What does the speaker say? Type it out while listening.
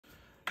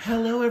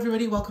Hello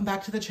everybody, welcome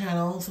back to the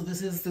channel. So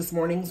this is this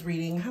morning's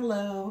reading.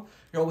 Hello.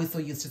 You're always so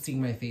used to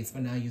seeing my face,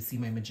 but now you see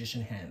my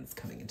magician hands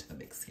coming into the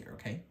mix here,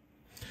 okay?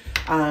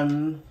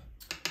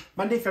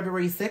 Monday,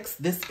 February 6th,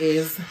 this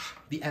is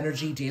the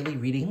energy daily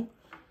reading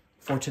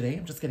for today.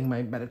 I'm just getting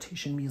my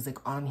meditation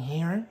music on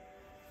here.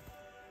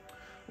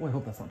 Oh, I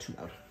hope that's not too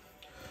loud.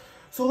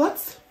 So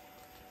let's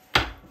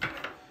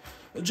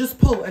just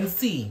pull and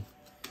see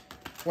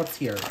what's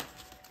here.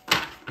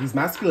 These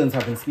masculines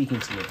have been speaking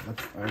to me.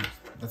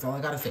 That's all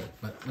I gotta say,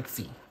 but let's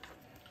see.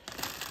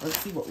 Let's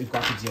see what we've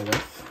got to deal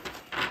with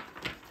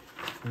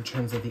in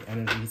terms of the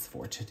energies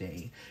for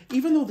today.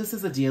 Even though this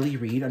is a daily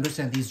read,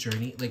 understand these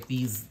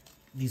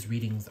these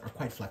readings are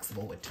quite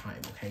flexible with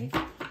time, okay?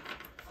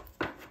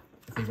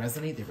 If they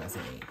resonate, they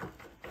resonate.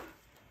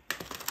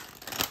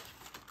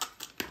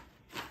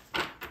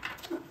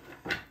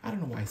 I don't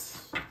know why I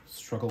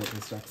struggle with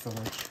this deck so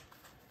much.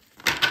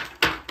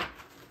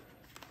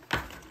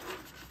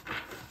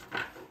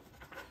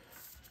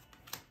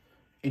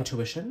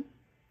 Intuition.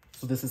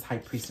 So this is High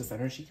Priestess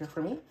energy here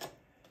for me.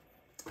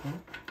 Okay.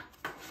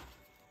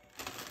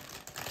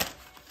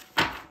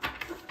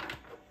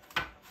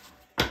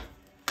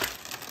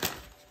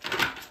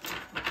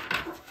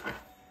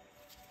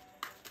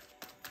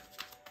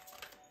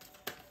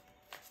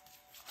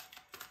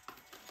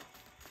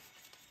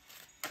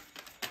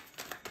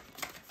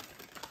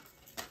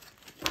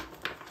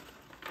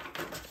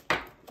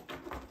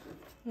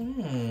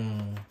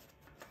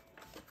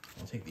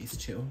 I'll take these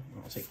two.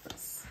 I'll take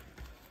this.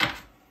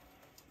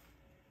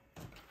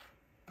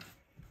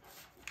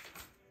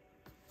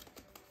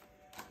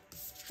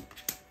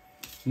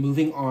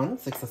 Moving on,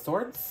 Six of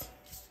Swords.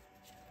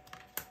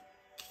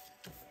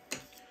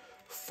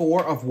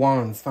 Four of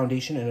Wands,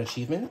 Foundation and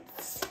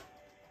Achievements.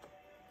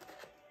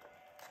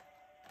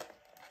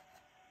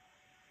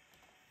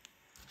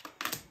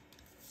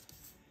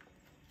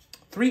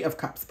 Three of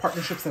Cups,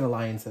 Partnerships and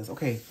Alliances.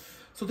 Okay,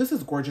 so this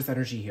is gorgeous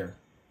energy here.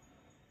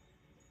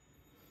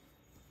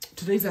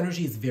 Today's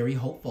energy is very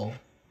hopeful.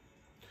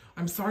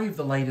 I'm sorry if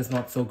the light is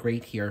not so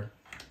great here.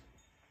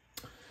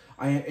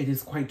 It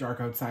is quite dark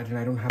outside and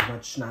I don't have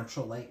much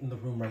natural light in the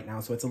room right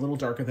now. So it's a little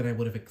darker than I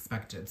would have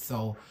expected.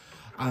 So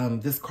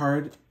this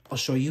card, I'll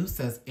show you,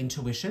 says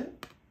Intuition.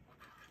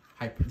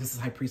 This is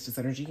High Priestess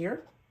energy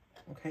here.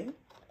 Okay.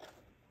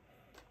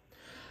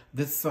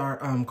 This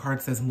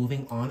card says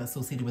Moving On,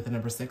 associated with the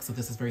number 6. So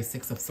this is very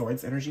Six of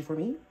Swords energy for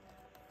me.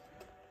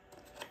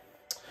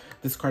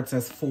 This card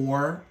says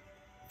 4,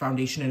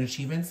 Foundation and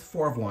Achievements,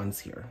 Four of Wands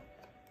here.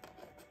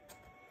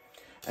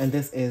 And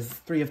this is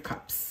Three of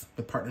Cups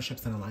with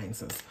Partnerships and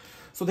Alliances.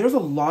 So there's a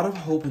lot of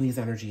hope in these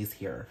energies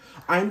here.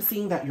 I'm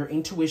seeing that your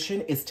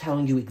intuition is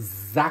telling you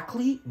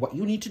exactly what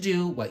you need to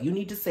do, what you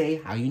need to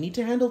say, how you need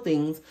to handle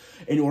things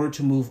in order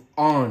to move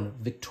on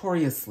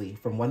victoriously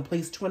from one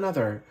place to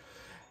another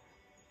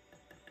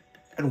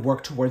and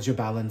work towards your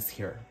balance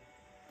here.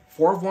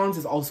 Four of Wands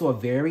is also a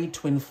very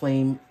twin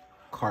flame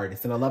card.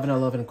 It's an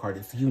 11-11 card.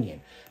 It's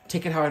union.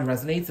 Take it how it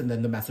resonates and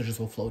then the messages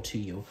will flow to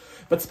you.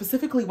 But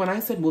specifically, when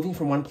I said moving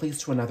from one place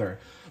to another,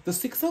 the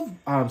Six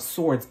of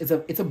Swords is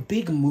it's a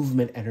big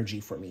movement energy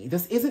for me.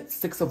 This isn't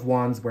Six of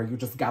Wands where you're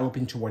just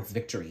galloping towards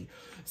victory.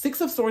 Six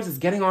of Swords is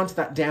getting onto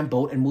that damn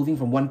boat and moving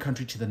from one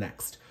country to the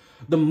next.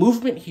 The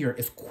movement here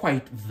is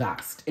quite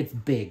vast. It's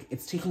big.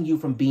 It's taking you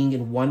from being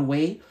in one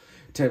way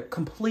to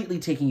completely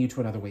taking you to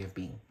another way of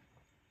being.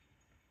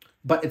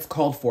 But it's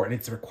called for and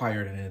it's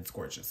required and it's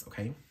gorgeous,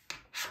 okay?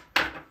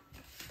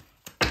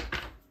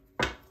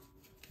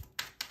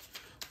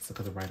 Let's look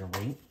at the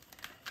Rider-Waite.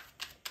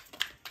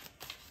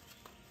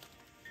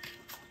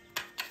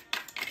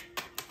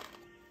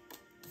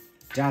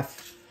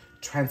 Death,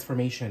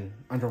 transformation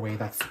underway.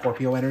 That's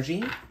Scorpio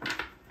energy.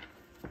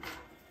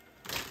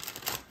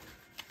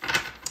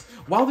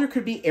 While there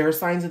could be air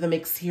signs in the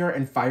mix here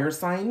and fire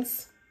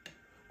signs,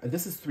 and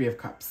this is Three of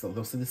Cups, so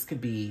this could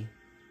be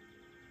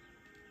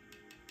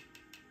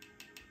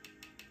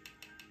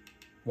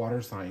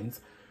water signs.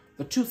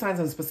 The two signs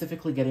I'm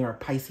specifically getting are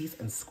Pisces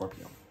and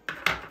Scorpio.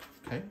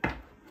 Okay.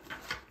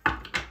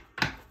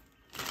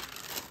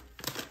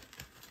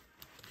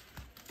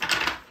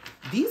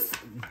 These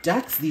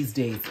decks these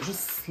days are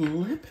just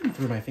slipping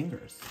through my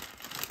fingers.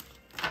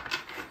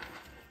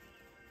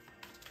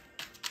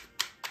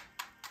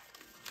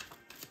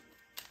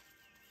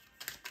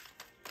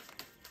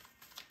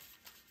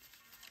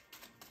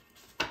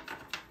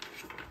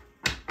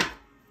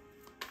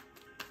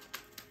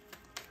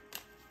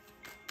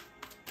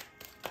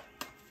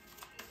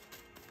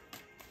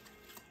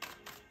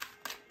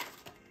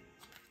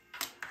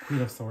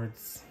 Queen of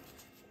Swords.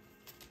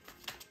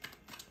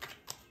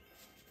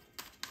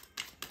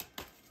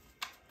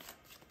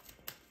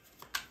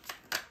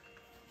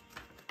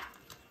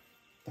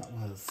 That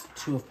was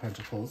Two of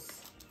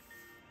Pentacles.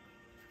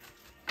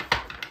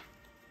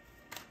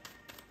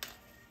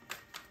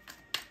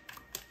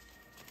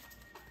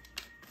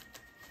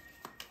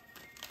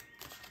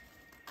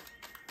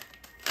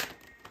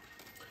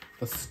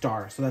 The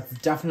Star. So that's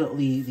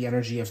definitely the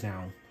energy of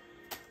now.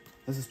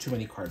 This is too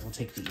many cards. We'll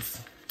take these.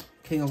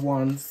 King of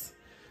Wands,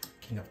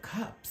 King of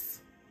Cups.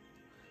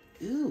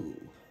 Ooh.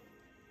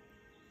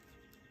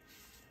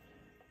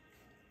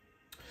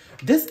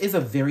 This is a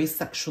very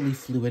sexually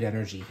fluid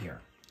energy here.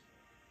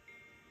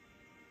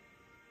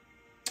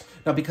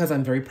 Now, because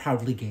I'm very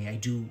proudly gay, I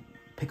do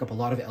pick up a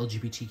lot of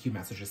LGBTQ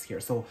messages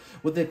here. So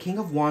with the King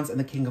of Wands and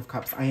the King of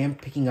Cups, I am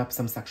picking up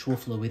some sexual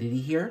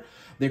fluidity here.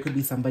 There could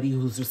be somebody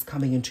who's just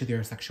coming into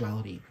their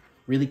sexuality,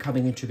 really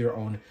coming into their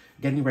own,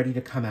 getting ready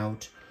to come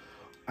out,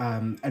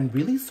 and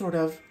really sort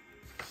of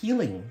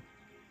healing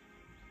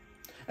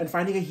and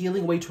finding a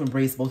healing way to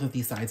embrace both of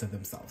these sides of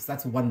themselves.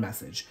 That's one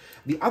message.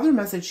 The other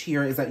message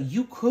here is that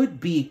you could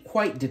be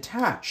quite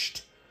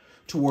detached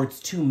towards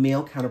two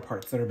male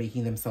counterparts that are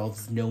making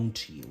themselves known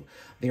to you.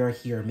 They are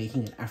here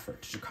making an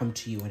effort to come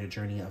to you in a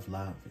journey of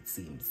love, it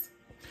seems.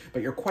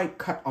 But you're quite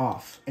cut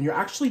off and you're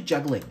actually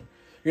juggling.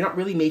 You're not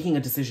really making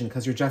a decision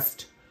because you're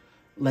just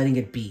letting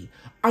it be.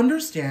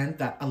 Understand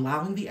that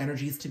allowing the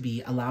energies to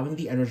be, allowing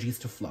the energies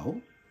to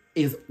flow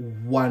is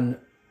one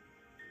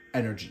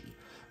energy.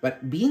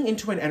 But being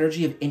into an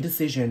energy of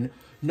indecision,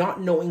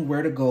 not knowing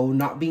where to go,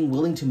 not being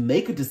willing to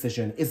make a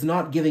decision is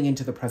not giving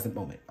into the present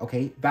moment,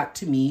 okay? That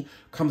to me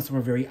comes from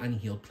a very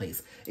unhealed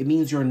place. It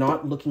means you're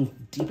not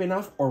looking deep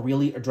enough or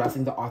really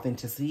addressing the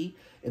authenticity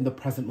in the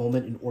present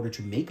moment in order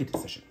to make a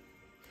decision.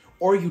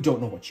 Or you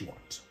don't know what you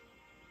want.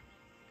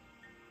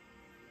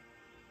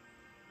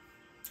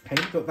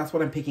 Okay, so that's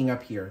what I'm picking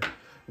up here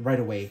right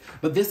away.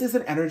 But this is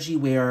an energy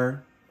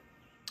where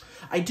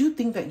I do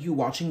think that you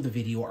watching the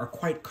video are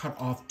quite cut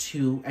off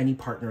to any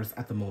partners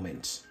at the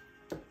moment.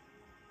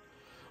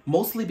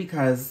 Mostly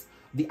because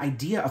the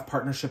idea of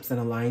partnerships and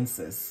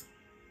alliances,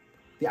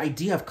 the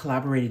idea of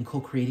collaborating,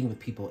 co-creating with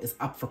people is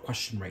up for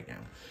question right now.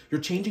 You're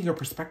changing your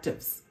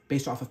perspectives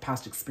based off of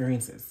past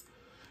experiences.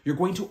 You're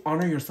going to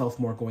honor yourself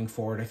more going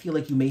forward. I feel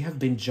like you may have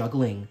been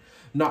juggling,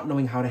 not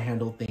knowing how to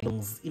handle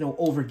things, you know,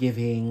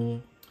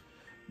 overgiving,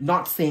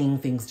 not saying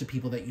things to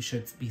people that you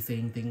should be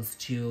saying things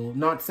to,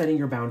 not setting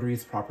your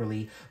boundaries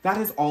properly.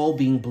 That is all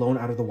being blown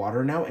out of the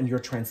water now, and you're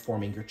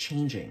transforming, you're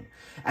changing.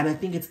 And I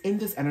think it's in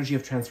this energy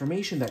of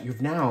transformation that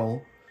you've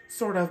now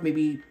sort of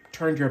maybe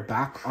turned your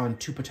back on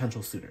two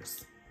potential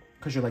suitors.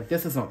 Because you're like,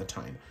 this is not the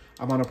time.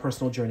 I'm on a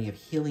personal journey of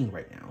healing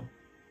right now.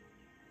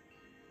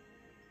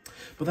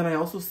 But then I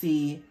also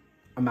see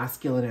a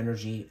masculine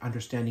energy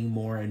understanding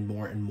more and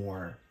more and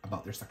more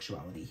about their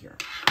sexuality here.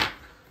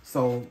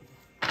 So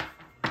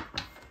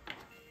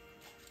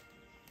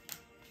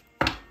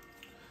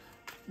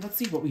let's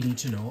see what we need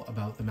to know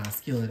about the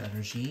masculine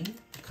energy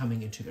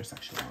coming into their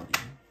sexuality.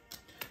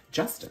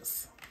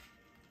 Justice.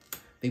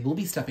 They will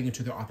be stepping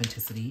into their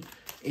authenticity.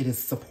 It is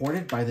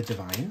supported by the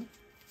divine.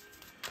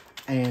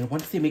 And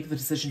once they make the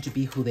decision to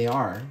be who they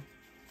are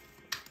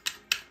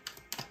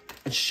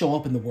and show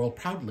up in the world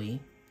proudly,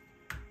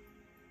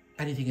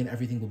 anything and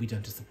everything will be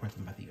done to support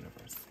them by the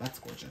universe. That's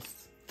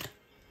gorgeous.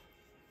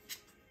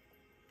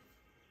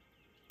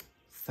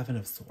 Seven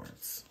of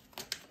Swords.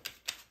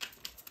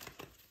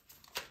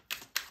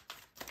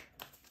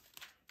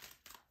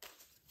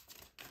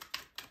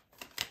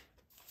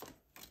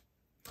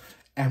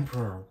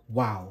 Emperor.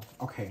 Wow.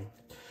 Okay.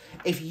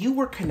 If you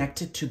were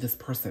connected to this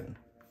person,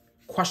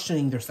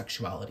 questioning their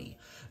sexuality,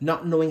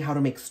 not knowing how to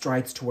make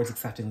strides towards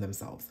accepting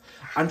themselves,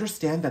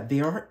 understand that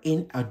they are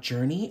in a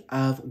journey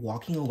of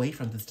walking away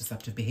from this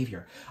deceptive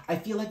behavior. I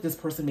feel like this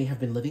person may have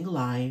been living a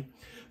lie.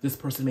 This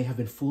person may have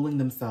been fooling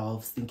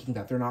themselves, thinking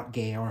that they're not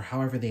gay or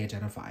however they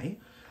identify.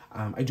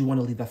 I do want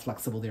to leave that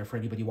flexible there for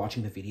anybody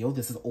watching the video.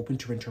 This is open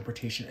to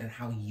interpretation and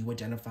how you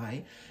identify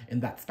in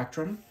that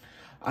spectrum.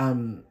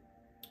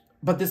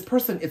 But this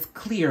person, it's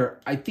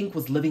clear, I think,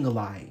 was living a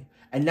lie.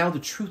 And now the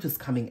truth is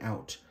coming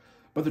out.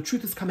 But the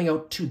truth is coming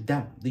out to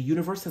them. The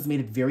universe has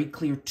made it very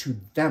clear to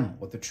them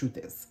what the truth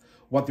is,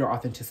 what their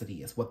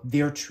authenticity is, what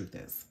their truth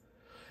is.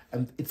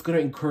 And it's going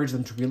to encourage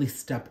them to really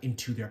step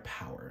into their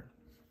power.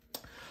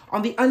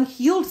 On the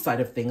unhealed side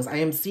of things, I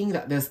am seeing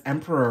that this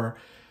Emperor,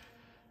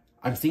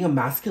 I'm seeing a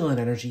masculine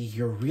energy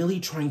here really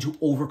trying to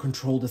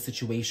over-control the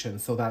situation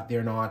so that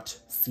they're not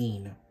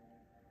seen.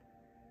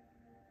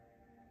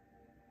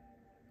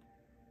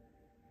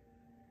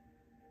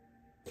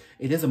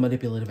 It is a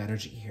manipulative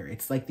energy here.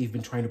 It's like they've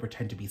been trying to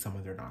pretend to be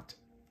someone they're not.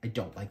 I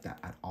don't like that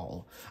at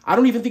all. I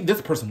don't even think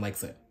this person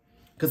likes it,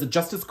 because the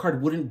Justice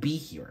card wouldn't be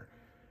here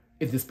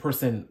if this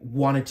person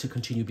wanted to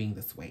continue being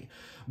this way.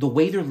 The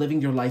way they're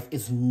living their life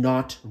is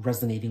not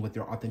resonating with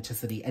their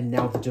authenticity, and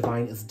now the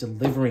divine is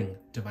delivering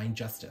divine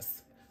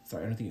justice.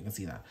 Sorry, I don't think you can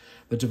see that.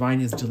 The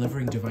divine is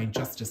delivering divine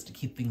justice to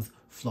keep things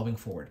flowing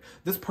forward.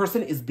 This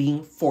person is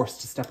being forced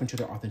to step into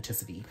their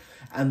authenticity.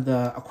 And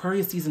the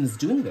Aquarius season is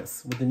doing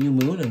this with the new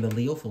moon and the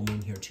Leo full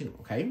moon here too,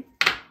 okay?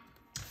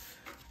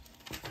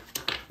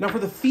 Now for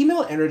the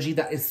female energy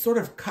that is sort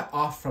of cut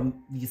off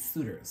from these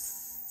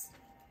suitors.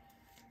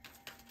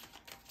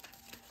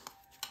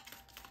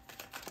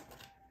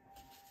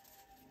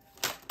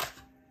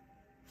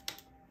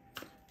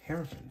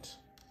 Hierophant.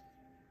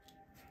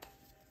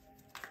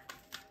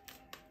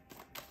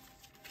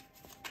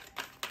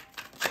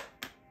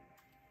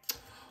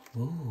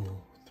 Ooh,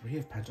 Three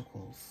of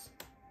Pentacles.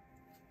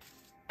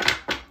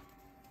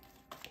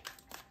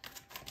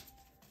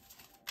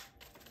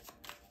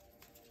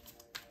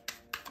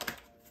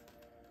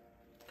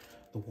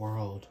 The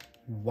World.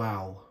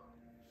 Wow.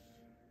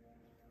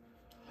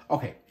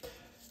 Okay.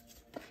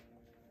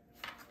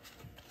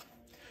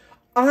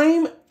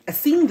 I'm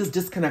seeing this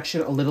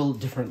disconnection a little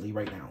differently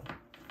right now.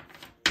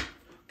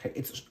 Okay,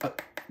 it's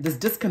this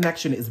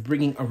disconnection is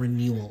bringing a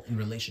renewal in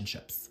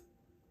relationships.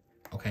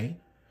 Okay?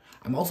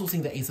 I'm also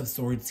seeing the Ace of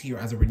Swords here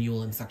as a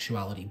renewal in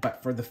sexuality.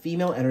 But for the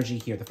female energy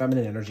here, the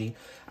feminine energy,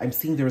 I'm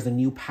seeing there is a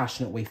new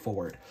passionate way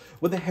forward.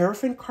 With the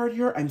Hierophant card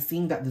here, I'm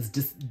seeing that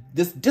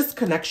this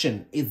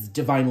disconnection is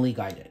divinely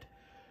guided.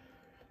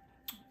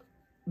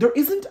 There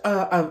isn't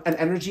an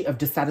energy of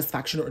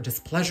dissatisfaction or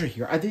displeasure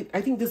here. I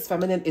think this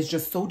feminine is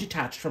just so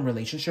detached from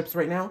relationships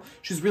right now.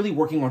 She's really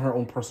working on her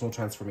own personal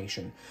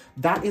transformation.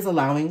 That is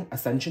allowing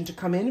ascension to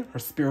come in, her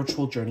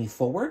spiritual journey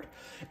forward.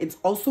 It's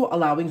also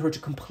allowing her to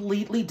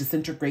completely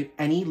disintegrate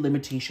any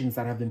limitations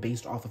that have been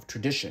based off of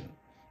tradition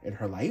in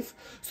her life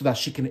so that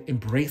she can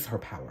embrace her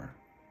power.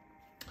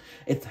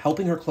 It's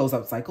helping her close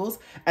out cycles,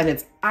 and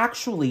it's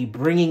actually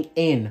bringing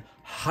in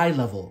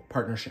high-level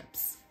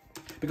partnerships.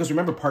 Because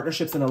remember,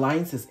 partnerships and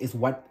alliances is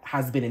what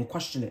has been in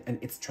question, and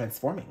it's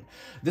transforming.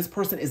 This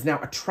person is now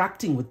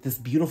attracting with this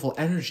beautiful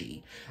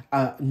energy,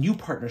 new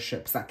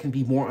partnerships that can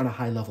be more on a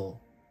high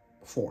level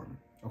form,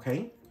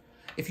 okay?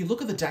 If you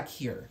look at the deck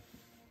here,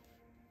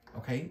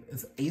 okay,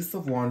 it's Ace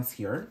of Wands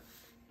here,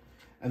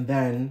 and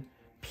then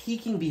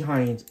peeking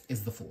behind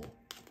is the Fool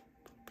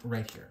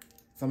right here.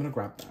 So I'm gonna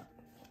grab that.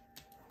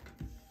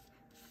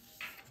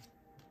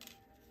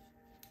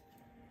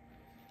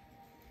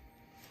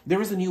 There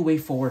is a new way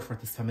forward for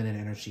this feminine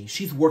energy.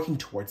 She's working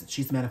towards it.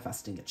 She's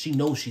manifesting it. She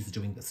knows she's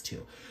doing this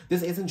too.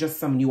 This isn't just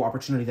some new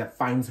opportunity that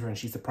finds her and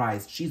she's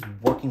surprised. She's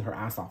working her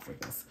ass off for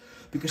this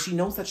because she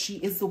knows that she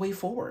is the way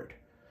forward.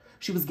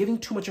 She was giving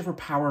too much of her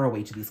power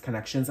away to these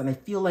connections, and I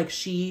feel like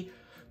she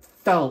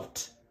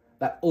felt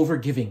that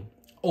overgiving,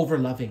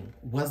 overloving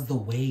was the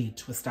way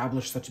to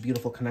establish such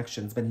beautiful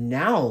connections. But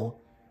now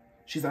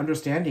she's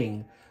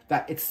understanding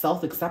that it's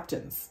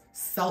self-acceptance,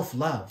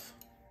 self-love,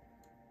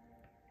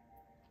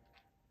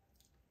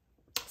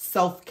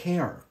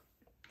 self-care,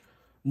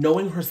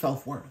 knowing her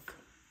self-worth.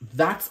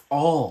 That's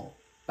all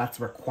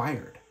that's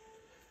required.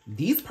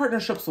 These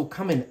partnerships will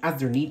come in as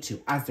they're need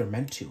to, as they're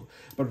meant to.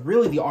 But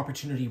really the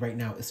opportunity right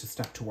now is to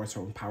step towards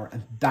her own power,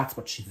 and that's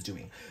what she's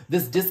doing.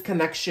 This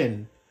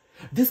disconnection,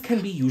 this can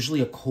be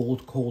usually a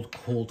cold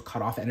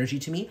cut-off energy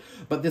to me,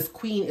 but this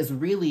queen is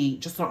really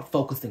just not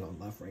focusing on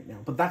love right now.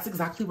 But that's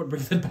exactly what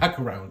brings it back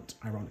around,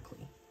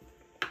 ironically.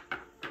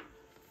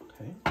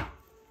 Okay.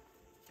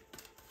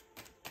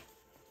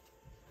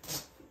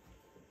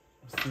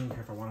 Seeing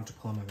here if I wanted to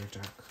pull another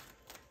deck.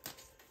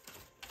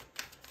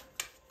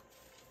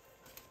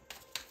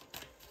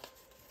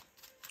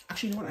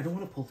 Actually, you know what? I don't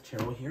want to pull the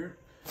tarot here.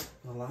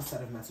 The last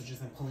set of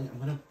messages I'm pulling, I'm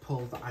going to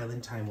pull the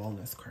Island Time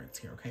Wellness cards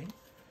here, okay?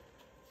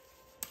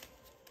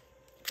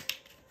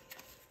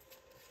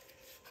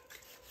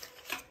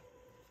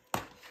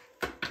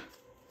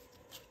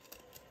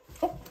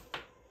 Oh!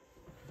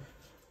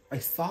 I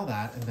saw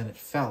that and then it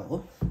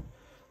fell.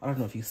 I don't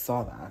know if you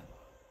saw that.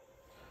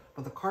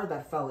 But the card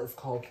that fell is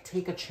called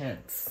Take a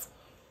Chance.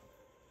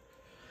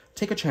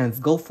 Take a chance.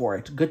 Go for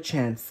it. Good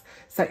chance.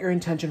 Set your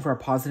intention for a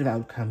positive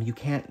outcome. You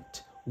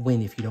can't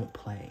win if you don't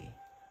play.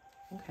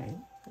 Okay.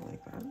 I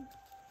like that.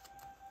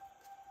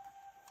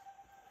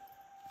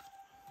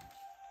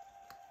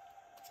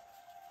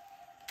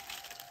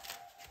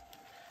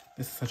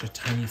 This is such a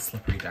tiny,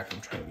 slippery deck.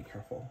 I'm trying to be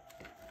careful.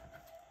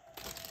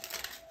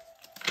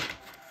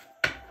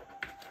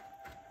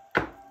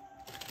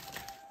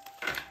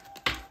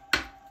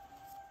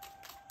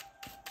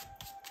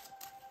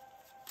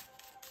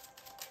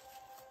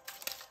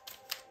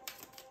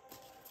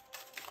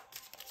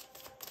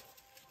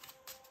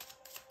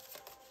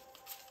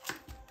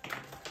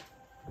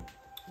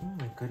 Oh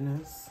my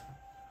goodness.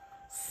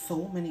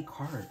 So many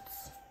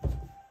cards.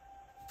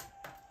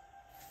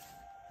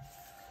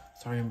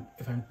 Sorry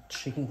if I'm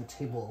shaking the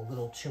table a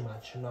little too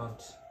much. I'm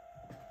not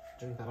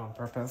doing that on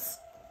purpose.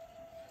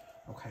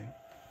 Okay.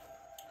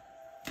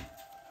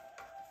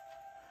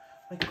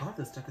 My God,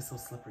 this deck is so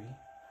slippery.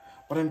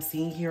 What I'm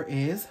seeing here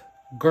is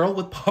Girl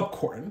with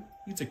Popcorn.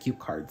 These are cute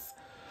cards.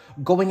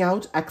 Going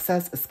out,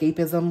 excess,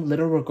 escapism,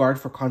 little regard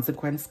for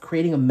consequence,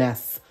 creating a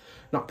mess,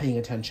 not paying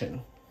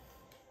attention.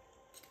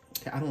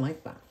 Okay, I don't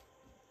like that.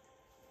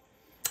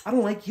 I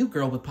don't like you,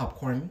 Girl with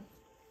Popcorn.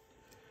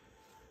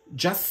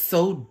 Just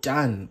so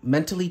done.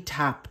 Mentally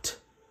tapped.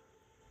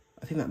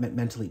 I think that meant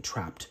mentally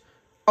trapped.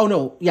 Oh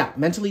no, yeah.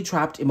 Mentally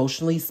trapped,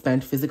 emotionally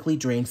spent, physically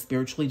drained,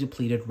 spiritually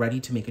depleted, ready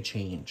to make a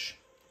change.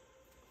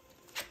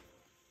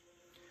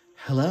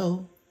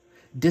 Hello.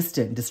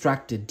 Distant,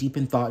 distracted, deep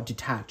in thought,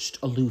 detached,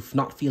 aloof,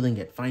 not feeling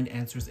it. Find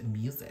answers in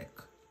music.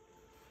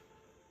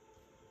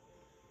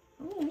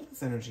 I don't like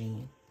this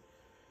energy.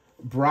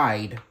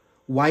 Bride.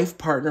 Wife,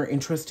 partner,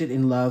 interested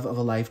in love of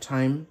a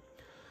lifetime.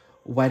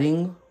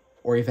 Wedding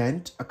or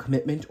event, a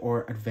commitment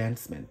or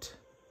advancement.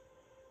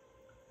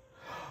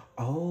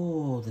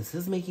 Oh, this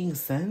is making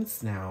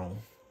sense now.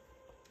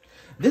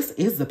 This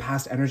is the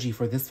past energy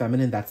for this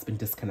feminine that's been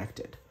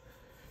disconnected.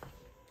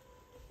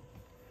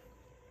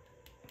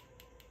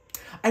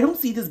 I don't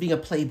see this being a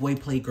playboy,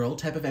 playgirl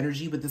type of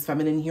energy with this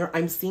feminine here.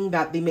 I'm seeing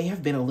that they may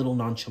have been a little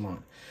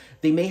nonchalant.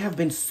 They may have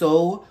been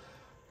so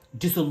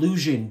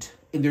disillusioned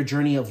in their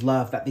journey of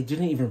love that they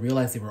didn't even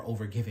realize they were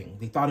overgiving.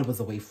 They thought it was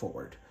a way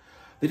forward.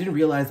 They didn't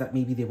realize that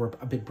maybe they were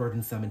a bit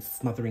burdensome and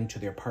smothering to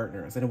their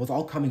partners. And it was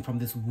all coming from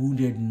this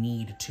wounded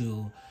need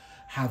to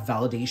have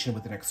validation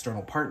with an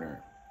external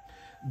partner.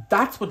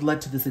 That's what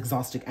led to this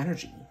exhaustic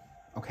energy,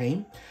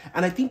 okay?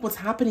 And I think what's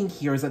happening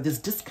here is that this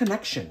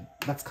disconnection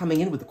that's coming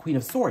in with the Queen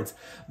of Swords,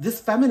 this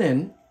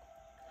feminine,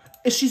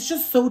 she's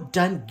just so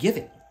done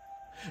giving.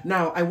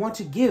 Now, I want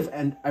to give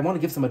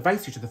some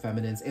advice here to the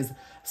feminines, is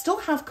still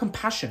have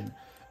compassion.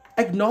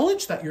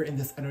 Acknowledge that you're in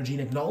this energy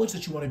and acknowledge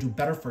that you want to do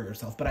better for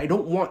yourself, but I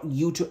don't want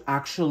you to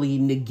actually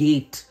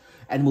negate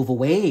and move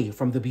away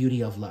from the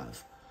beauty of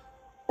love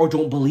or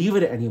don't believe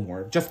it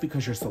anymore just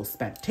because you're so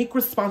spent. Take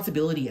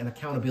responsibility and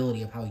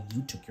accountability of how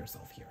you took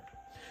yourself here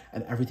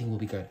and everything will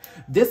be good.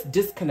 This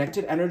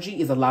disconnected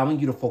energy is allowing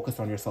you to focus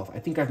on yourself. I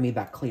think I've made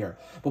that clear.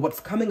 But what's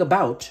coming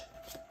about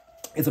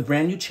is a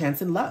brand new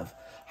chance in love,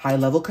 high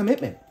level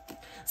commitment.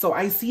 So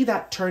I see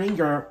that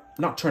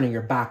not turning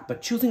your back,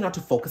 but choosing not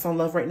to focus on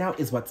love right now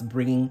is what's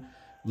bringing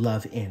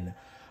love in.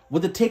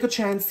 With the take a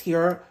chance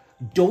here,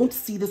 don't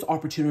see this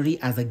opportunity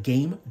as a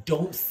game.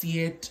 Don't see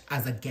it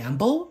as a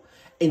gamble.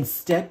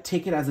 Instead,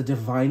 take it as a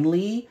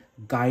divinely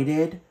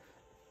guided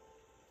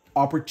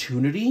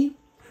opportunity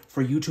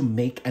for you to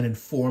make an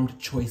informed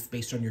choice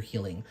based on your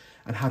healing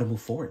and how to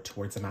move forward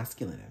towards a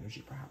masculine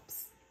energy,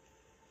 perhaps.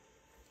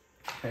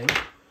 Okay.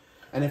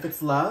 And if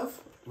it's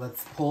love,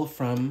 let's pull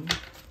from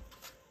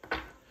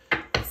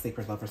the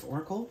Sacred Lovers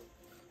Oracle.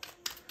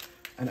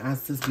 And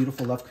as this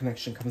beautiful love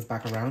connection comes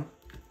back around,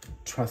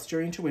 trust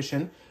your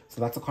intuition.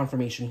 So that's a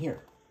confirmation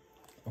here.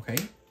 Okay.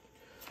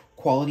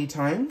 Quality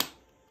time.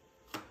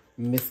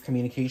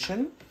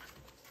 Miscommunication.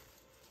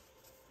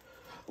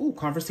 Ooh,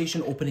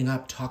 conversation opening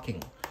up,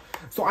 talking.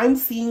 So I'm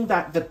seeing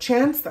that the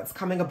chance that's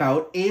coming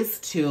about is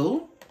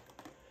to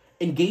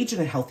engage in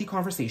a healthy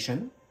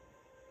conversation,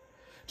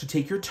 to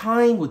take your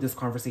time with this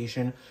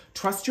conversation,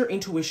 trust your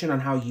intuition on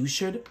how you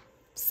should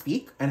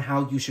speak and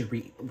how you should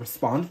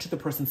respond to the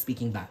person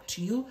speaking back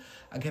to you.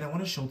 Again, I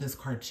want to show this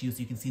card to you so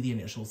you can see the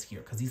initials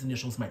here because these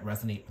initials might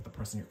resonate with the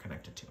person you're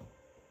connected to.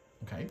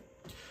 Okay?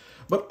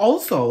 But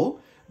also,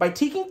 by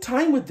taking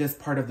time with this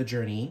part of the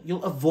journey,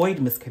 you'll avoid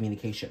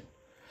miscommunication.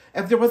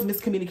 If there was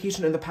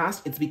miscommunication in the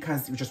past, it's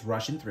because you're just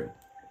rushing through.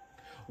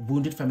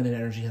 Wounded feminine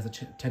energy has a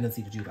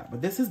tendency to do that.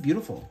 But this is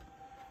beautiful.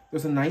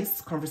 There's a nice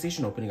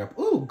conversation opening up.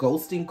 Ooh,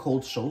 ghosting,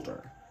 cold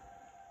shoulder.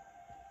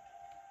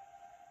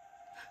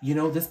 You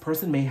know, this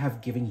person may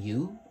have given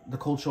you the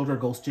cold shoulder,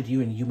 ghosted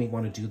you, and you may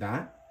want to do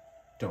that.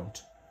 Don't.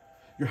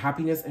 Your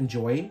happiness and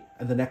joy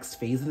and the next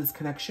phase of this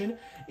connection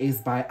is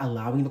by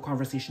allowing the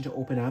conversation to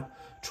open up,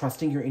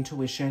 trusting your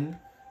intuition,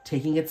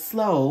 taking it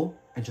slow,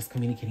 and just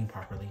communicating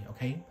properly,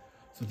 okay?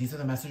 So these are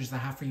the messages I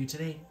have for you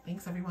today.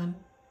 Thanks, everyone.